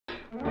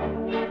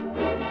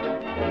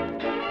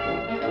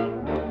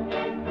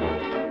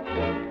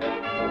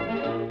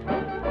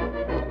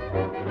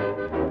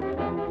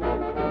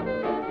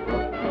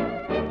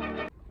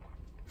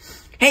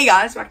Hey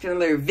guys, back to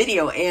another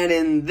video, and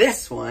in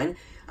this one,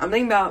 I'm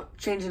thinking about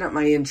changing up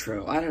my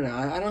intro. I don't know,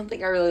 I don't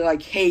think I really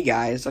like hey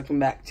guys, welcome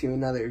back to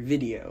another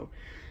video.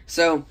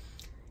 So,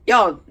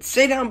 y'all,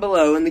 say down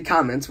below in the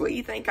comments what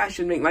you think I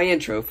should make my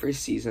intro for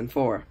Season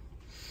 4.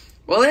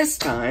 Well, this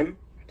time,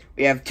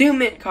 we have 2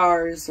 mint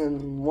cars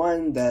and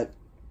one that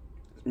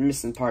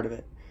missing part of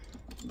it.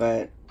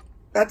 But,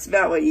 that's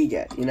about what you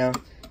get, you know?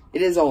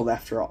 It is old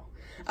after all.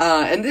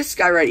 And this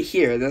guy right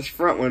here, this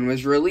front one,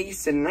 was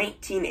released in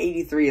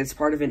 1983 as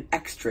part of an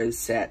extras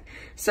set.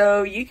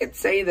 So you could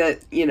say that,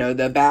 you know,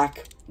 the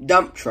back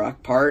dump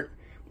truck part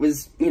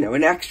was, you know,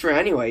 an extra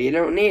anyway. You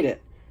don't need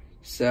it.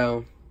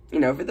 So, you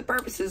know, for the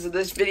purposes of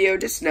this video,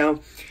 just know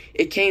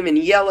it came in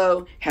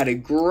yellow, had a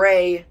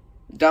gray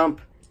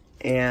dump,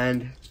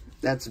 and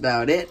that's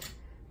about it.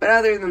 But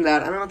other than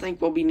that, I don't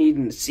think we'll be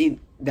needing to see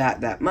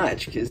that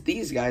much, because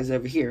these guys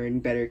over here are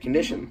in better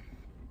condition.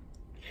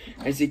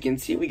 As you can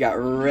see, we got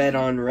red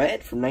on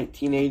red from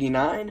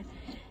 1989,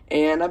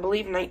 and I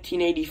believe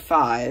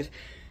 1985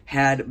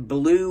 had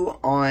blue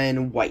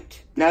on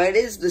white. Now, it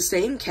is the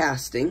same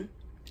casting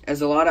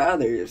as a lot of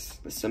others.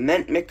 The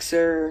cement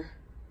mixer,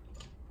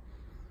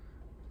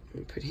 let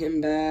me put him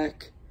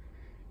back.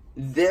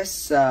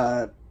 This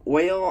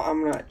oil,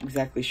 I'm not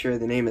exactly sure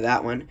the name of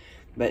that one,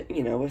 but,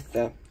 you know, with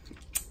the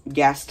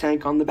gas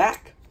tank on the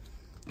back.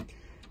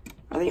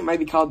 I think it might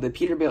be called the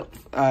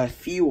Peterbilt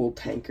fuel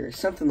tanker,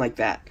 something like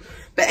that.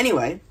 But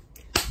anyway,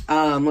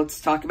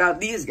 let's talk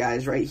about these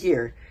guys right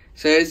here.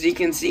 So as you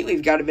can see,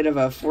 we've got a bit of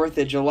a 4th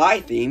of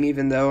July theme,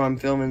 even though I'm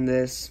filming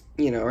this,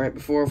 you know, right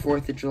before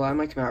 4th of July. It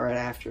might come out right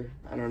after.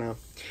 I don't know.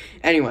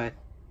 Anyway,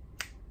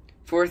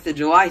 4th of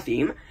July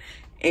theme.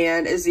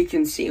 And as you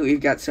can see,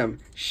 we've got some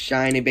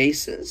shiny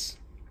bases.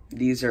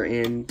 These are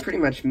in pretty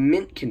much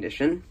mint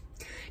condition.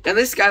 Now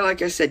this guy,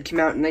 like I said, came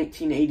out in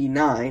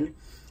 1989.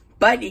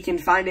 But you can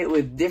find it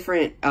with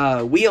different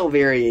wheel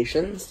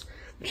variations,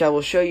 which I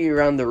will show you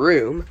around the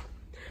room,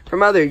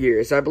 from other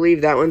years. I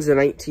believe that one's a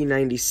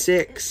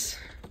 1996.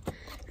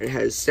 It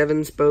has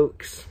 7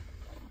 spokes.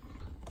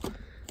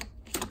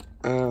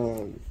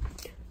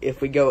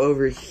 If we go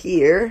over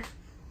here,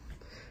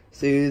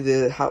 through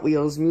the Hot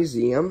Wheels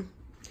Museum,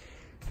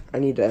 I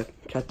need to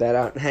cut that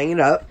out and hang it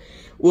up,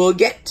 we'll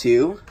get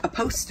to a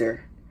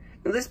poster.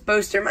 Now this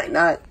poster might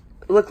not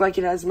look like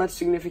it has much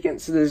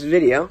significance to this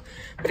video,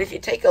 but if you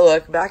take a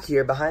look back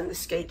here behind the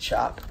skate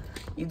shop,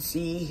 you'd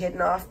see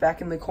hidden off back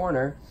in the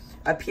corner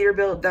a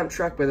Peterbilt dump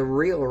truck with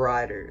real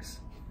riders.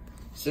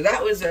 So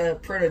that was a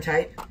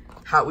prototype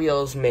Hot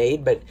Wheels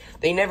made, but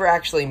they never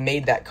actually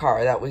made that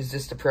car. That was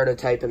just a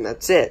prototype and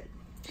that's it.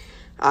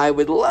 I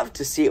would love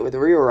to see it with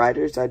real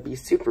riders. That'd be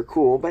super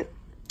cool, but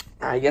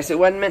I guess it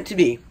wasn't meant to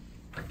be.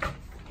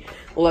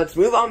 Well, let's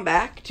move on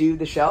back to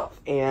the shelf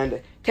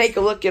and take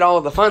a look at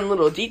all the fun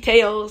little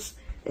details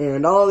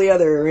and all the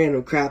other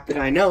random crap that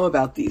I know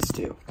about these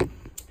two.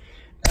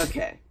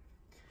 Okay.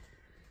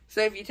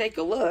 So if you take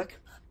a look,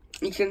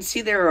 you can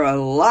see there are a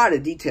lot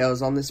of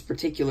details on this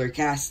particular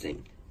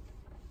casting.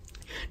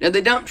 Now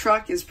the dump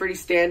truck is pretty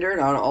standard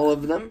on all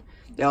of them.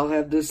 They all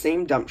have the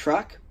same dump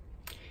truck.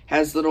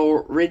 Has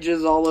little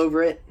ridges all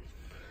over it.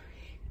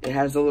 It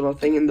has a little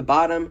thing in the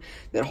bottom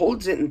that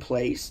holds it in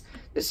place.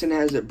 This one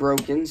has it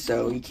broken,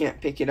 so you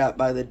can't pick it up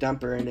by the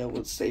dumper and it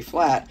will stay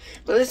flat.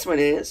 But this one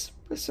is.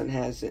 This one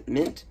has it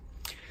mint.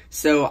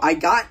 So I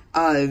got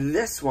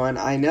this one,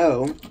 I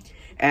know,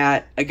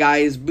 at a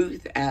guy's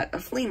booth at a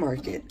flea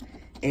market.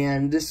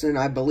 And this one,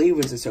 I believe,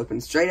 was just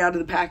opened straight out of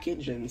the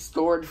package and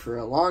stored for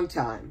a long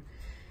time.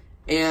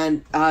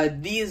 And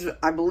these,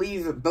 I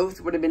believe,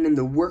 both would have been in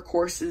the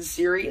Workhorses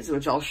series,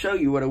 which I'll show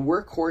you what a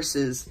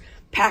Workhorses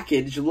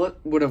package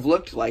would have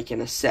looked like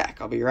in a sec.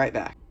 I'll be right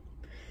back.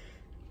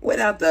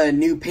 Without the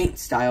new paint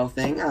style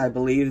thing, I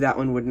believe that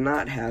one would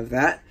not have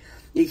that.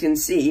 You can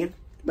see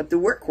what the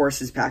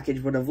Workhorses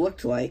package would have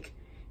looked like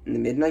in the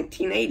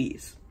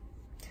mid-1980s.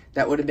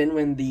 That would have been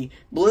when the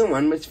blue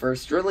one was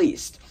first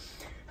released.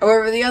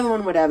 However, the other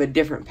one would have a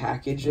different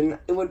package, and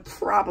it would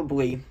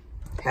probably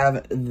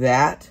have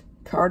that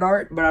card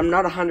art, but I'm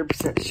not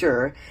 100%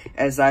 sure,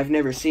 as I've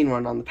never seen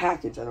one on the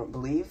package, I don't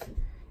believe.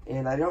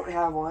 And I don't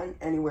have one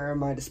anywhere on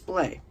my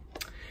display.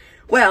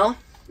 Well,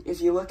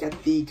 if you look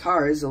at the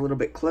cars a little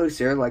bit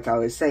closer, like I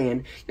was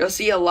saying, you'll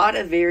see a lot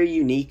of very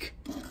unique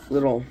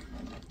little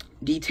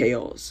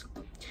details.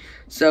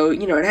 So,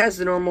 you know, it has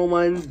the normal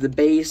ones, the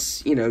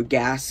base, you know,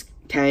 gas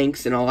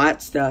tanks and all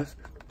that stuff.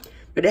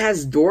 But it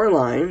has door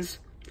lines,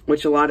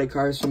 which a lot of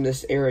cars from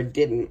this era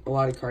didn't. A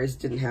lot of cars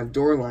didn't have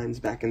door lines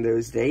back in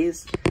those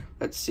days.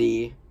 Let's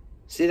see.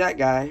 See that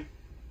guy?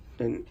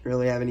 Didn't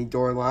really have any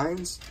door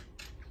lines.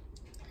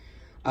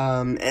 But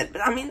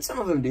I mean, some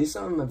of them do.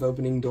 Some of them have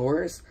opening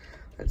doors.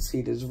 Let's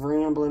see, does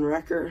Ramblin'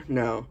 Wrecker?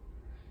 No.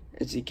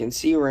 As you can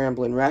see,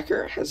 Ramblin'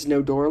 Wrecker has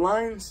no door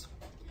lines.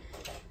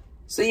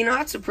 So, you know,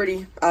 that's a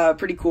pretty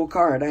cool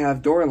car to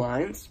have door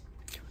lines.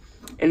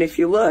 And if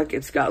you look,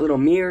 it's got little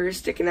mirrors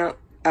sticking out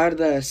of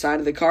the side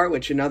of the car,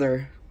 which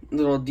another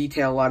little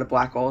detail a lot of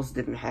Blackwalls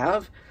didn't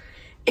have.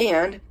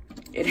 And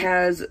it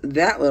has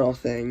that little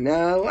thing.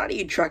 Now, a lot of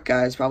you truck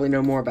guys probably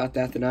know more about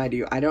that than I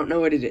do. I don't know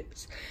what it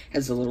is. It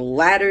has a little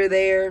ladder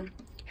there.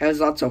 Has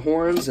lots of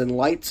horns and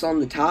lights on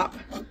the top.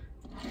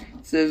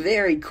 It's a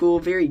very cool,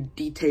 very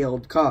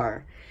detailed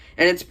car.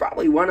 And it's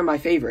probably one of my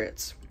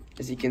favorites.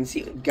 As you can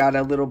see, we've got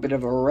a little bit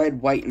of a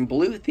red, white, and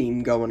blue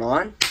theme going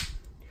on.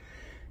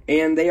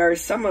 And they are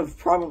some of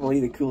probably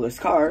the coolest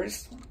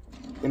cars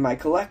in my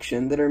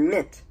collection that are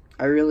mint.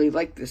 I really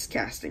like this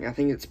casting. I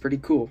think it's pretty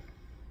cool.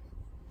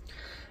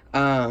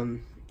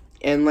 And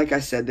like I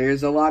said,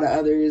 there's a lot of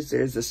others.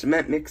 There's a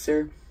cement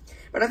mixer.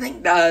 But I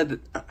think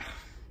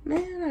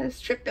man, I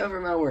just tripped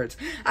over my words.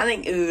 I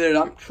think the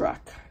dump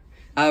truck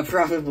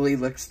probably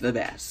looks the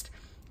best.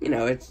 You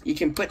know, you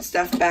can put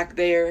stuff back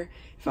there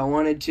if I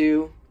wanted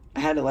to. I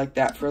had it like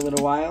that for a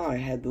little while. I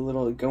had the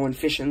little going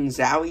fishing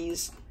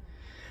Zowies.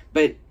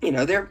 But, you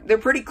know, they're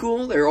pretty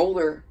cool. They're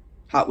older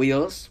Hot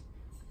Wheels.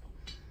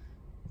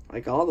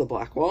 Like all the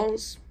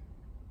Blackwalls.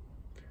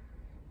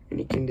 And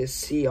you can just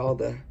see all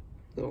the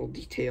little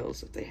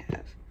details that they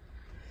have.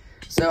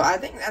 So I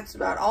think that's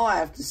about all I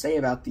have to say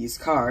about these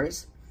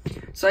cars.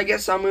 So I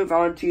guess I'll move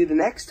on to the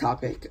next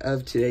topic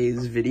of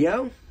today's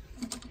video,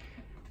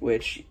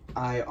 which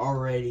I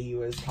already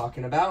was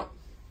talking about.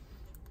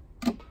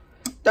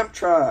 Dump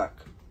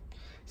truck.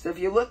 So if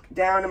you look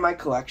down in my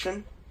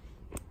collection,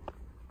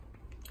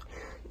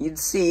 you'd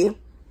see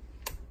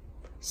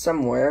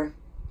somewhere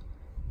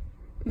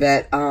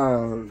that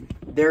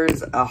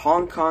there's a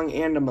Hong Kong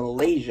and a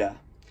Malaysia.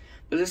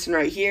 But this one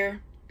right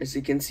here, as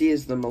you can see,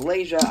 is the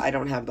Malaysia. I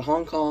don't have the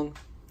Hong Kong.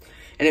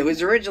 And it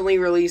was originally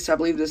released, I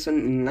believe, this one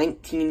in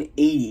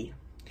 1980.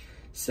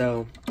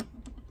 So,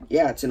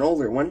 yeah, it's an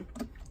older one.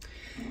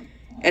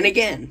 And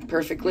again,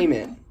 perfectly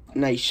mint.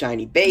 Nice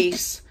shiny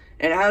base.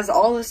 And it has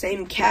all the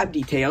same cab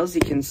details.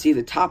 You can see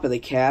the top of the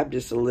cab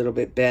just a little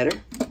bit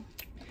better.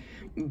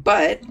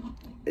 But,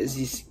 as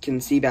you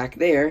can see back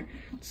there,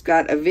 it's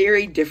got a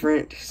very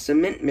different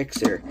cement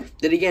mixer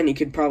that, again, you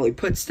could probably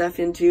put stuff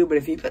into, but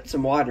if you put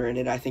some water in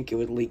it, I think it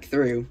would leak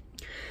through.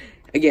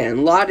 Again,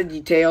 a lot of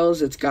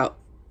details. It's got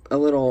a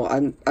little,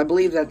 I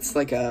believe that's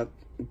like a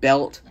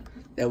belt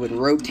that would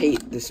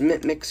rotate the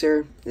cement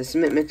mixer. The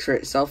cement mixer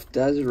itself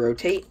does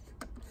rotate.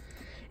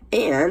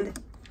 And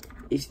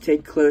if you take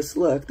a close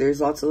look, there's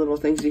lots of little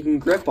things you can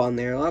grip on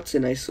there. Lots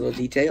of nice little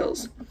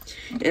details.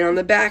 And on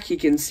the back, you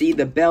can see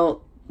the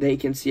belt that you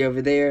can see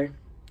over there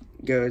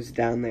goes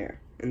down there.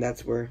 And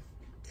that's where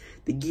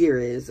the gear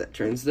is that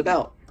turns the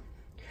belt.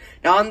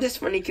 Now on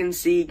this one you can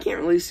see, can't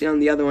really see on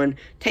the other one,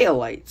 tail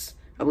lights.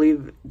 I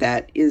believe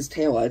that is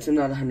tail lights. I'm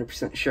not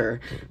 100%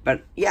 sure.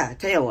 But yeah,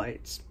 tail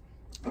lights.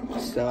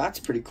 So that's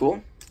pretty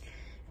cool.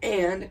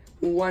 And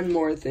one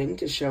more thing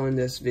to show in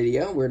this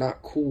video, we're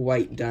not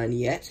quite done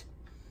yet,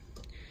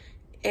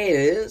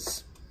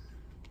 is,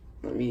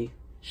 let me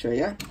show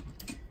you,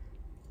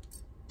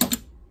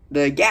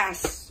 the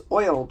gas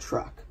oil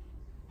truck.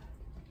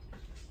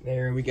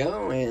 There we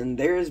go, and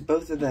there's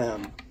both of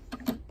them.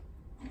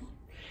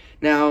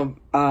 Now,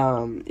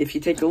 if you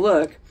take a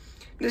look,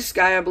 this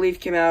guy, I believe,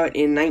 came out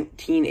in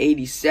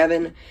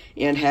 1987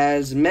 and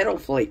has metal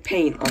flake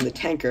paint on the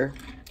tanker,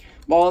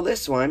 while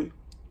this one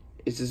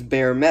is just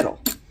bare metal.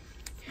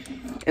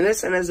 And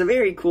this one has a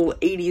very cool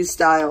 80s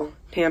style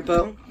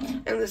tampo,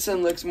 and this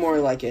one looks more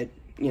like it,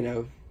 you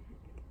know,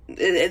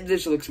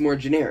 this looks more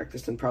generic.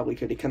 This one probably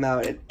could have come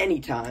out at any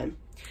time.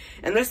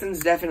 And this one's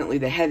definitely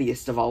the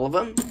heaviest of all of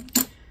them.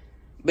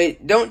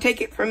 But don't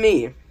take it from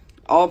me.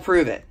 I'll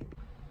prove it.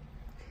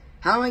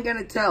 How am I going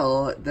to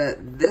tell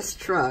that this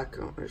truck...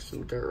 Oh, there's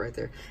some dirt right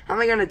there. How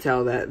am I going to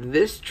tell that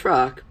this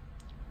truck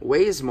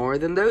weighs more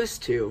than those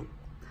two?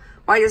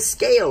 By a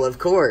scale, of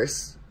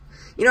course.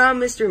 You know how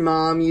Mr.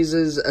 Mom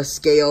uses a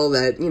scale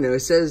that, you know,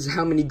 says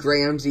how many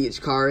grams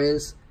each car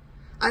is?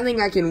 I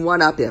think I can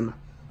one-up him.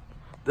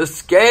 The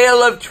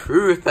scale of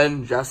truth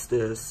and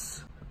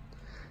justice.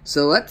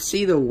 So let's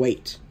see the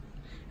weight.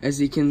 As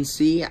you can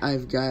see,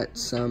 I've got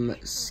some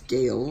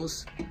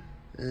scales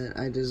that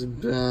I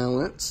just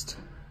balanced.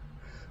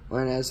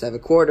 One has to have a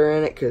quarter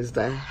in it because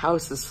the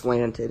house is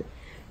slanted.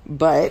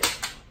 But,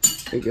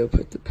 we go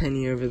put the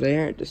penny over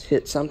there, it just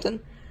hit something.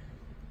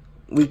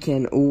 We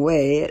can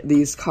weigh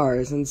these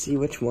cars and see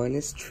which one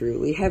is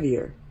truly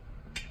heavier.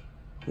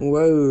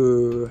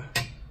 Whoa.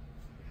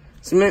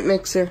 Cement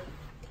mixer,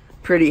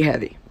 pretty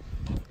heavy.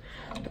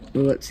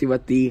 Well, let's see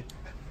what the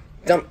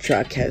dump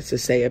truck has to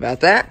say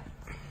about that.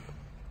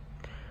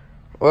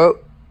 Whoa,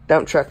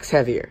 dump truck's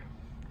heavier.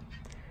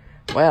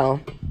 Well,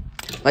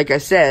 like I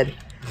said,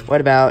 what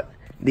about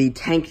the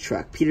tank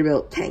truck?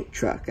 Peterbilt tank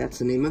truck, that's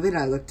the name of it.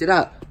 I looked it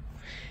up.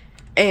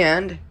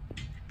 And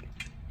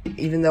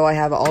even though I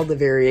have all the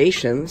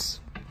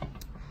variations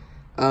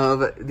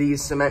of the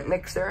cement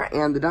mixer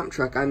and the dump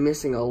truck, I'm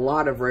missing a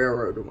lot of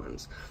railroad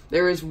ones.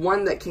 There is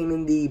one that came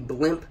in the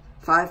blimp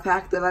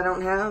 5-pack that I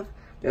don't have.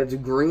 That's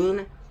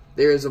green.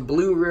 There's a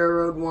blue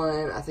railroad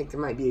one. I think there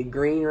might be a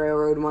green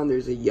railroad one.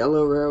 There's a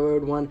yellow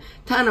railroad one.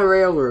 Ton of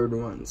railroad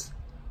ones.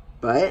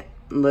 But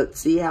let's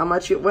see how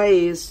much it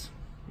weighs.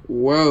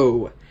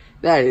 Whoa.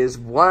 That is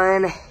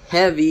one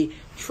heavy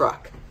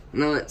truck.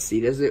 Now let's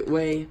see, does it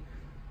weigh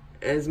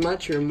as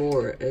much or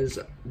more as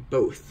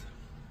both?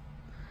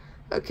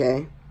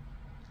 Okay.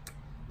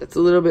 That's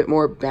a little bit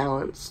more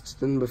balanced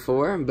than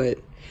before, but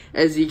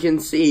as you can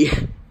see,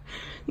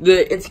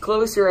 it's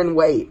closer in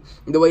weight,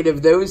 the weight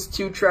of those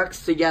two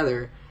trucks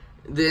together,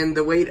 than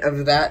the weight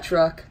of that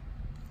truck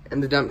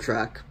and the dump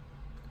truck.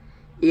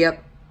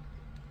 Yep,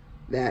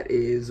 that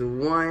is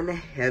one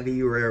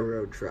heavy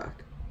railroad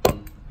truck.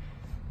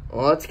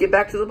 Well, let's get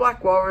back to the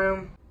Blackwall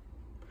room.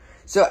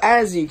 So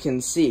as you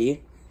can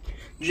see,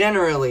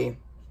 generally,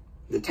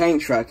 the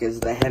tank truck is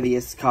the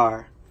heaviest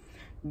car.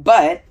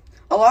 But,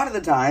 a lot of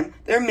the time,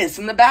 they're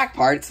missing the back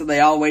part, so they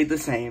all weigh the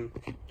same.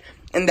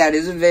 And that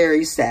is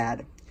very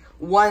sad.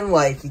 One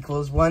life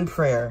equals one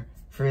prayer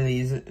for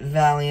these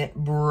valiant,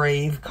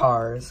 brave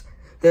cars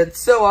that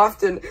so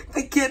often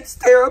the kids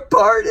tear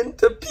apart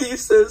into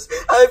pieces.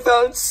 I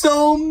found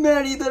so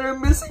many that are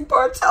missing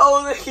parts.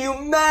 Oh, the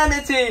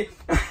humanity!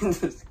 I'm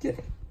just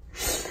kidding.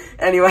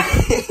 Anyway,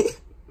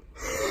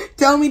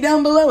 tell me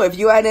down below if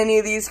you had any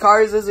of these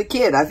cars as a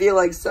kid. I feel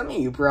like some of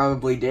you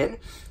probably did.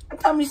 And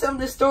tell me some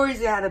of the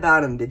stories you had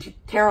about them. Did you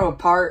tear them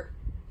apart?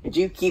 Did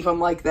you keep them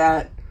like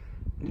that?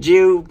 Did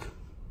you...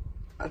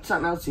 What's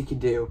something else you could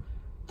do?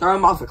 Throw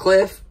them off a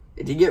cliff?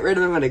 Did you get rid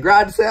of them at a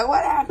garage sale?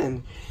 What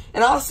happened?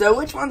 And also,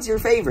 which one's your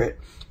favorite?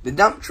 The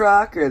dump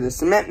truck or the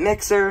cement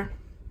mixer?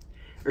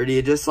 Or do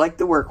you just like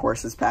the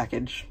workhorses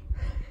package?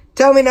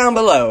 Tell me down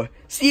below.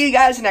 See you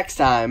guys next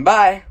time.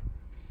 Bye.